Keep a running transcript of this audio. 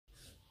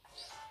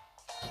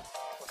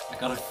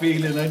Got a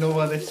feeling I know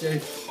what this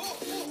is.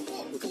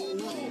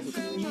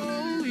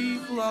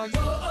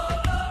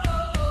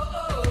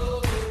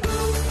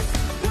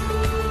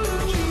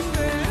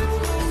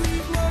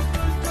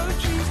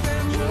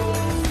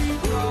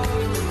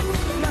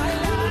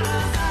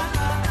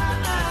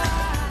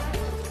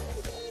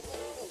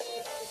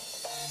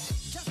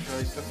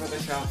 Guys, look what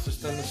this house has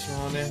done this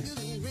morning.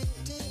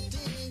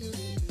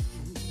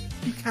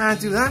 You can't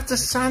do that to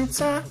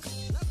Santa.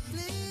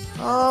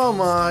 Oh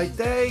my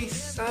days,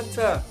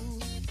 Santa.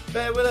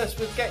 Bear with us,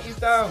 we'll get you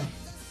down.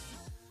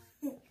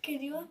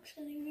 Can you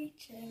actually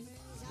reach him?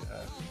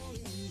 Yeah.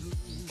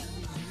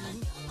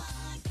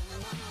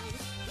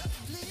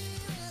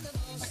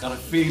 I got a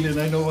feeling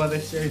I know what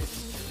this is.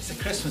 It's a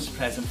Christmas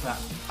present,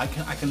 but I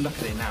can look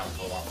at it now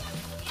for a while.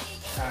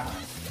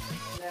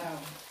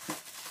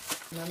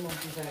 No. My mum will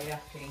be very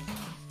happy.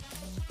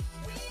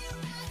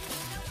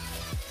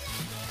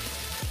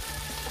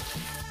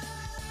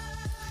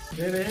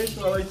 It is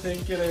what I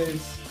think it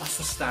is. That's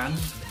the stand.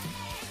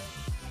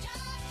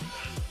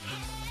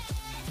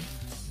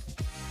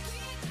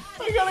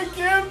 I got a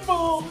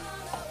gimbal!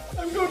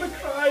 I'm going to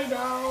cry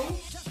now.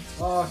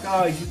 Oh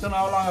guys, you don't know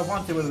how long I've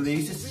wanted one of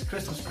these. This is a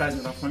Christmas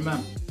present off my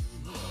mum.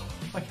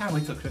 I can't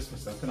wait till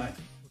Christmas though, can I?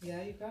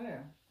 Yeah, you got it.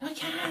 I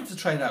can't to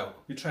try it out.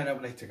 We'll try it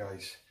out later,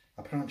 guys.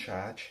 I'll put it on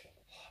charge.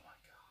 Oh my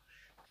gosh.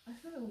 I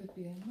thought it would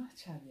be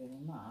much heavier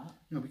than that.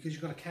 No, because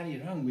you've got to carry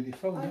it around with your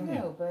phone, I don't know,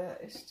 you? but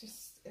it's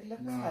just, it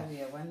looks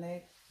heavier when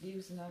they're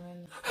using them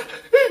in...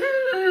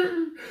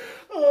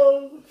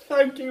 Oh,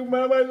 thank you,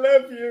 Mum. I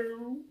love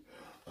you.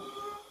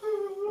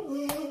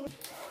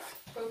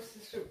 Both the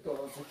strip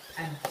doors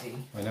are empty.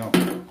 I know.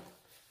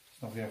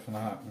 It's not very often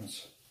that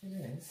happens.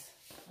 It is.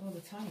 All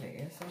the time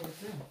it is, all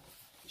the time.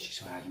 She's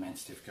so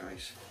argumentative,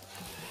 guys.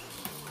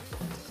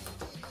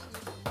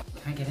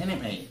 Can't get in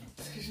it, mate.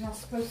 It's because you're not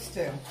supposed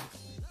to.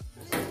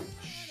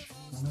 Shh.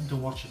 I'm going to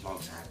watch the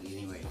vlogs hardly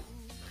anyway.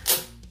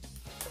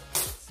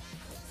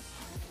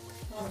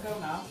 Want to go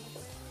now?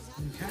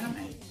 You can't,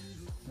 mate.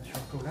 Unless you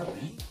want to go without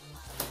me.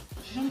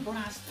 She's only going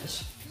to ask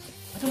this.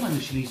 I don't mind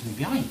if she leaves me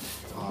behind.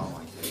 Oh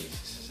my days,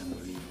 this is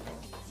unbelievable.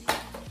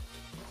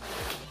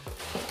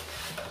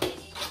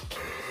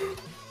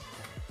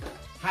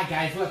 Hi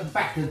guys, welcome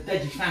back to the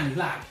Deji Family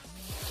Vlog.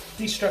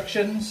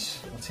 Instructions.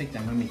 I'll take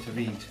them with me to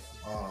read.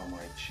 Oh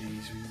my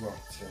jeez, we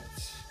rocked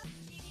it.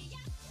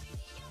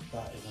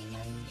 That is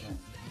amazing.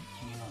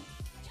 Come on.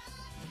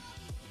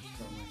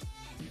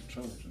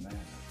 Control it from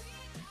there.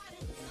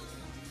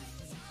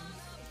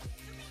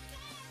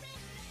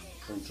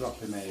 So I'm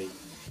dropping a...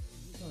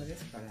 Oh, it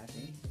is quite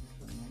heavy.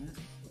 For a minute.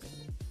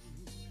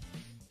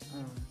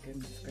 Oh,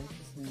 goodness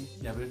gracious me.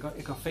 Yeah, but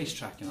it got face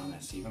tracking on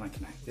it, see, when I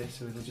connect it,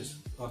 so it'll just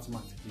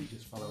automatically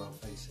just follow our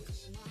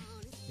faces.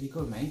 Are you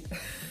good, mate?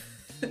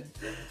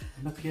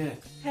 I'm up here.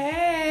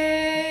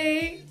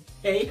 Hey!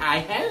 Hey, hi,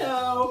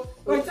 hello!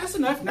 Right, that's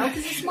enough now,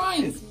 because it's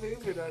mine. It's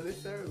moving on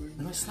its own.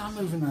 No, it's not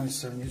moving on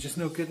its own, you're just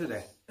no good at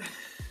it.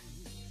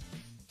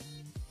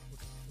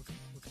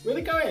 Where's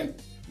it going?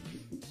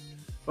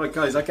 Right,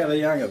 guys, I get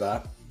the hang of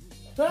that.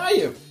 Where are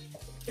you?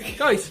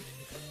 Guys!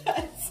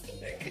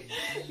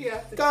 You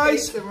have to Guys!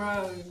 chase them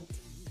around.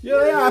 Here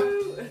they are!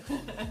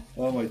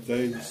 Oh my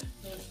days.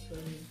 That's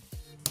funny.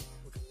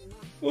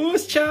 Oh,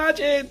 it's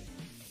charging!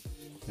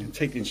 And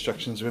take the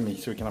instructions with me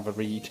so we can have a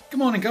read. Good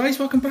morning, guys.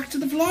 Welcome back to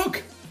the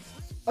vlog.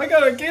 I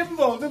got a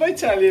gimbal, did I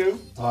tell you?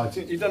 Oh,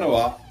 you don't know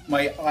what?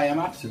 I am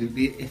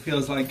absolutely, it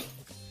feels like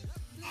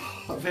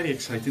a very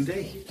exciting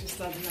day. You've just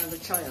had another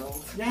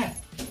child. Yeah.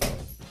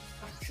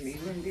 Actually,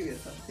 you wouldn't do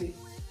this, actually.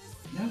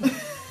 No.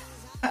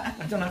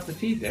 I don't have to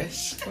feed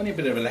this. Only a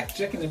bit of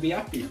electric and they'll be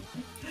happy.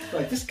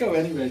 Right, let's go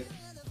anyway.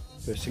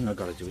 First thing I've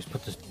got to do is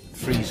put the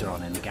freezer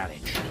on in the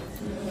garage.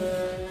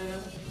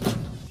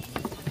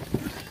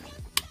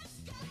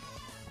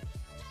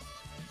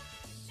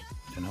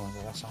 Don't know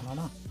whether that's on or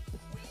not.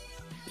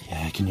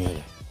 Yeah, I can hear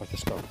it. Right,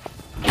 let's go.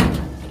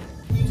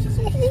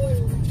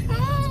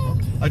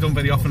 I don't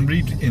very often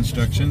read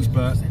instructions,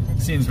 but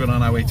seems we're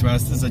on our way to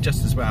Asda's,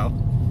 just as well.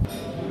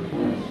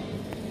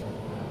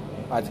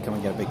 I had to come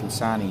and get a big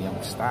Insani,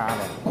 I'm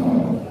starving.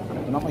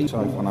 But not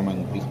myself when I'm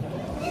hungry.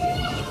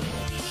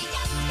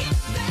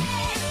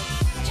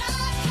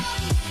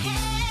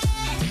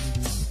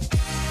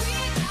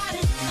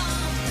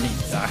 I need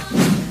that.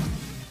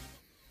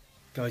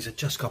 Guys, I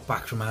just got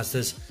back from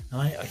Asda's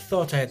and I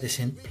thought I had this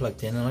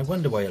plugged in and I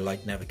wonder why the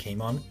light never came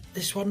on.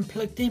 This wasn't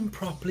plugged in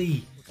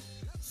properly.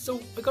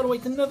 So I gotta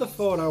wait another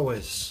 4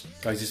 hours.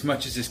 Guys, as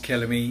much as it's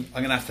killing me,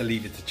 I'm gonna have to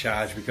leave it to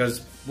charge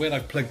because where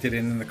I've plugged it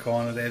in the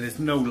corner there's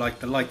no light.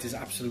 The light is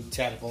absolutely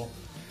terrible.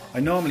 I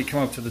normally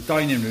come out to the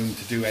dining room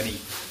to do any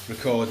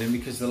recording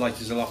because the light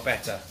is a lot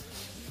better.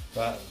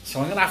 But so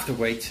I'm gonna have to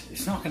wait.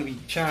 It's not gonna be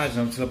charged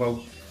until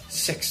about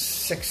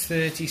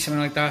 6:30, something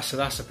like that. So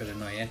that's a bit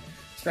annoying,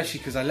 especially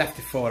because I left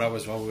it 4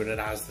 hours while we were at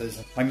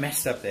Asda's. I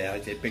messed up there. I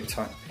did big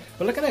time.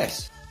 But look at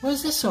this. What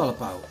is this all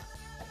about?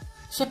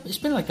 It's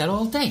been like that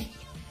all day.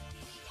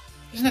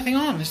 There's nothing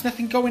on, there's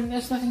nothing going,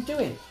 there's nothing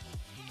doing.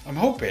 I'm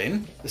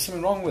hoping there's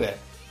something wrong with it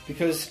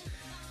because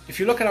if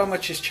you look at how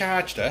much it's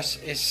charged us,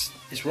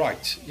 it's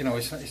right. You know,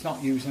 it's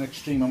not using an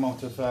extreme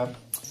amount of go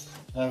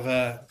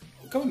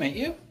on, mate,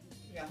 you.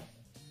 Yeah.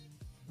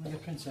 I'm the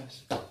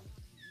princess.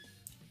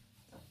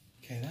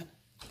 Okay then.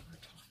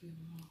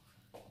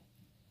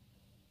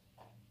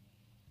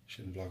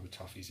 Shouldn't vlog with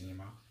toffees in your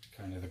mouth.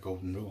 Kind of the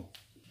golden rule.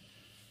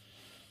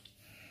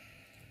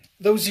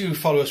 Those of you who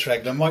follow us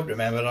regular might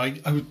remember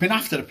I've been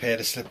after a pair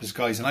of slippers,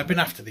 guys, and I've been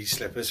after these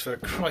slippers for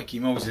crikey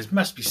Moses,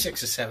 must be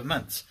 6 or 7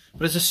 months. But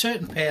there's a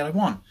certain pair I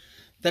want.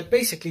 They're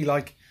basically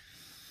like,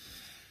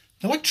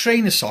 they're like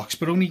trainer socks,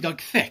 but only like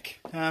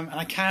thick. And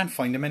I can't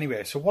find them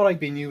anywhere. So what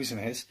I've been using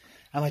is,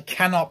 and I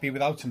cannot be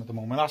without them at the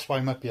moment, that's why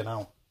I'm up here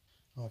now.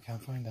 Oh, I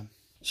can't find them.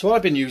 So what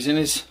I've been using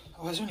is,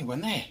 oh, there's only one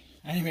there.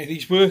 Anyway,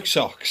 these work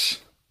socks,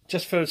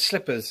 just for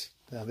slippers.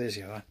 Oh, there's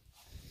the other.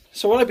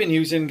 So what I've been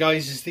using,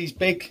 guys, is these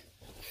big,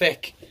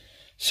 thick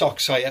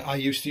socks I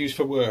used to use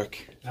for work,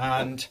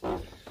 and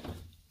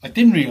I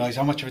didn't realise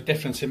how much of a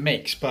difference it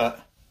makes, but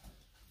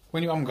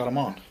when you haven't got them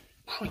on,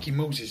 crikey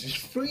Moses, it's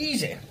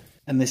freezing.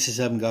 And this is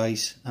them,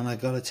 guys, and I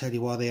gotta tell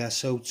you why they are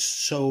so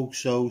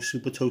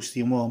super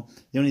toasty and warm.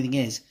 The only thing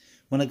is,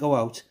 when I go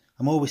out,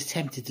 I'm always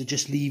tempted to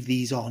just leave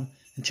these on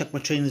and chuck my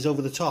trainers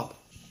over the top.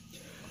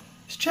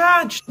 It's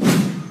charged!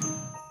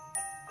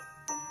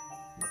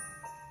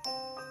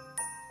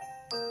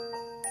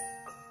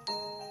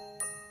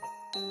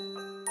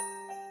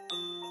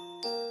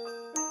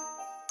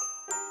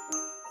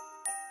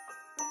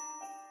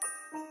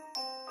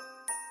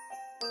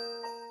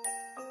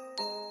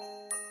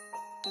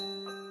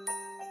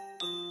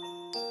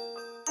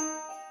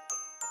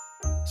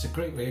 It's a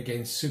great way of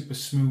getting super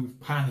smooth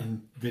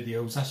panning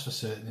videos, that's for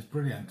certain. It's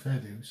brilliant, fair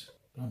dues.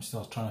 But I'm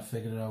still trying to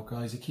figure it out,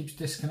 guys. It keeps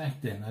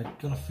disconnecting. I've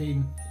got a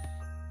feeling.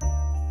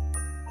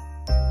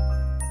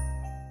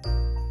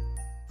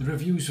 The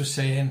reviews were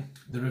saying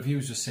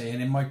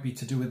it might be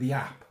to do with the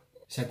app.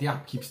 It said the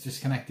app keeps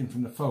disconnecting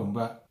from the phone,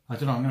 but I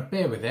don't know, I'm going to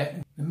bear with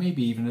it. There may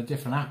be even a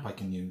different app I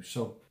can use,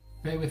 so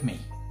bear with me.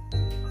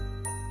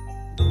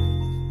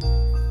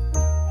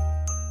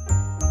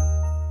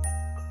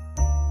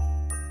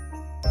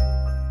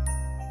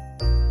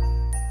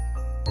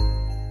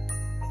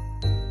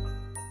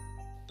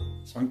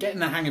 So I'm getting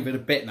the hang of it a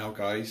bit now,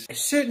 guys. It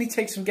certainly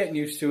takes some getting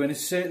used to, and it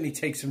certainly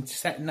takes some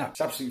setting up. It's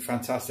absolutely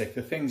fantastic.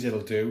 The things it'll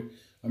do.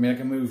 I mean, I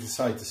can move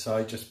side to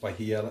side just by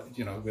here,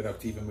 you know,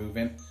 without even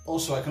moving.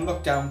 Also, I can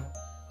look down,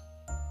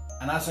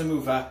 and as I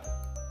move up,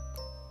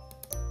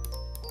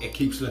 it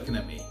keeps looking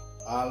at me.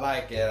 I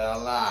like it a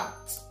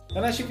lot.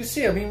 And as you can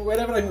see, I mean,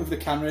 whenever I move the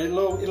camera,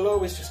 it'll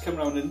always just come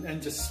around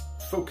and just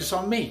focus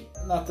on me.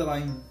 Not that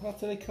I'm, what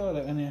do they call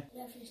it in here?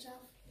 Love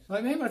yourself.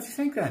 Like me, what do you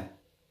think then?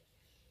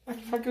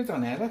 If I go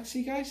down there, look,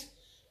 see guys?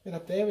 Right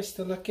up there, it's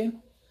still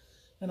looking.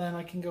 And then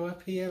I can go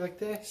up here like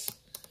this.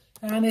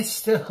 And it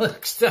still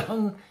looks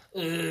down.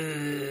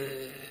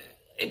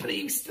 But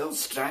he still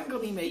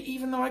strangled me, mate.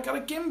 Even though I got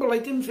a gimbal, I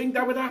didn't think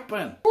that would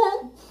happen.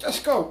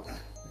 Let's go.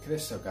 Look at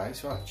this though,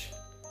 guys, watch.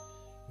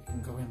 We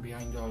can go in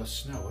behind all the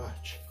snow,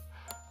 watch.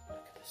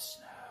 Look at the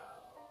snow.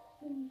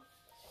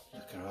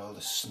 Look at all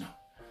the snow.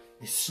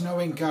 It's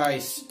snowing,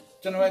 guys.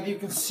 Don't know whether you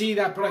can see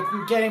that, but I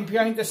can get in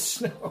behind the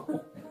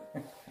snow.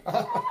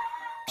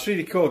 It's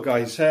really cool,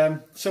 guys.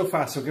 So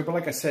far so good, but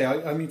like I say,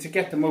 I mean, to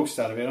get the most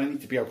out of it, I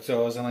need to be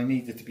outdoors and I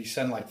need it to be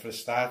sunlight for a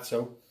start.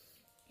 So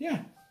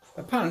yeah,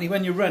 apparently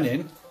when you're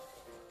running,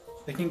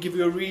 they can give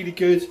you a really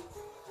good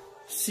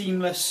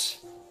seamless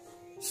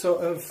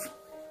sort of,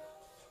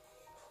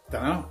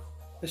 don't know,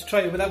 let's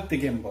try it without the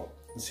gimbal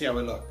and see how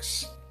it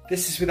looks.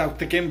 This is without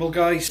the gimbal,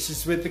 guys. This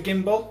is with the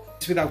gimbal.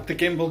 It's without the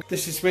gimbal.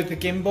 This is with the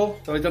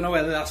gimbal. So I don't know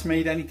whether that's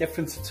made any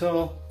difference at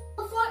all.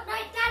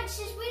 Fortnite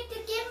dances with the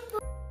gimbal.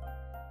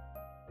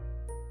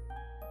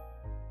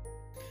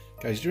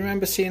 Guys, do you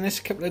remember seeing this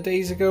a couple of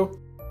days ago?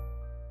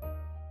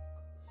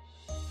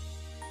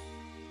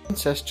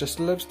 Princess just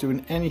loves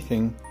doing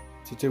anything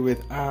to do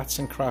with arts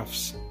and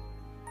crafts.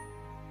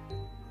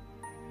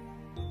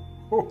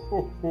 Ho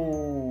ho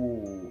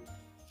ho!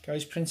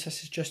 Guys,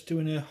 Princess is just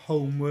doing her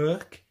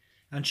homework,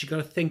 and she got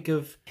to think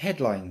of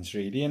headlines,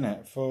 really,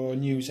 innit, for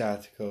news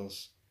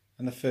articles.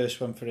 And the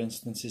first one, for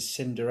instance, is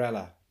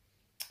Cinderella.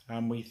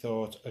 And we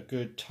thought a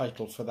good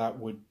title for that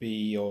would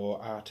be,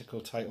 or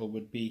article title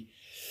would be,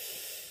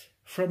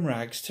 From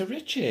Rags to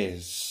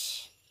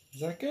Riches.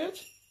 Is that good?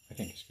 I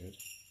think it's good.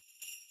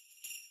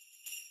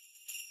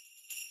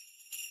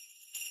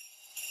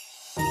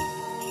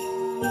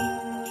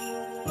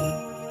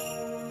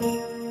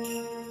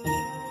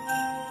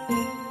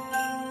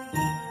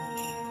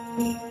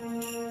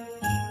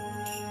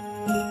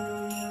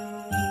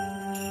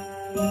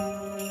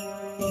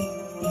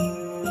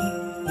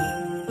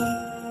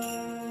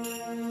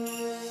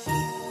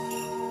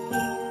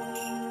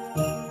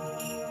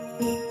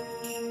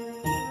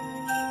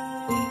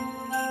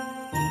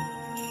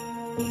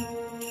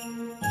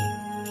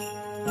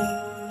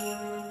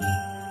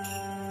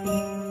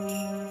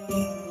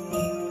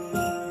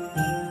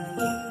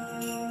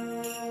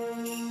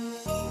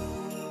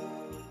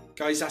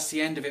 Guys, that's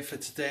the end of it for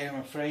today,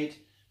 I'm afraid.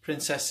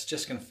 Princess is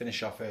just going to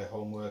finish off her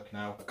homework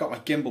now. I've got my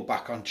gimbal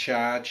back on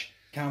charge.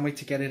 Can't wait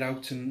to get it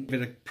out and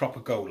give it a proper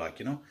go, like,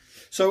 you know.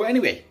 So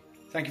anyway,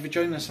 thank you for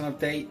joining us on our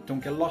day.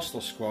 Don't get lost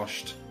or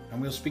squashed,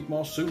 and we'll speak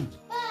more soon.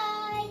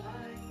 Bye.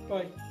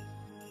 Bye.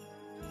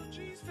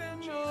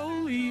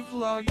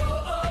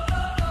 Bye.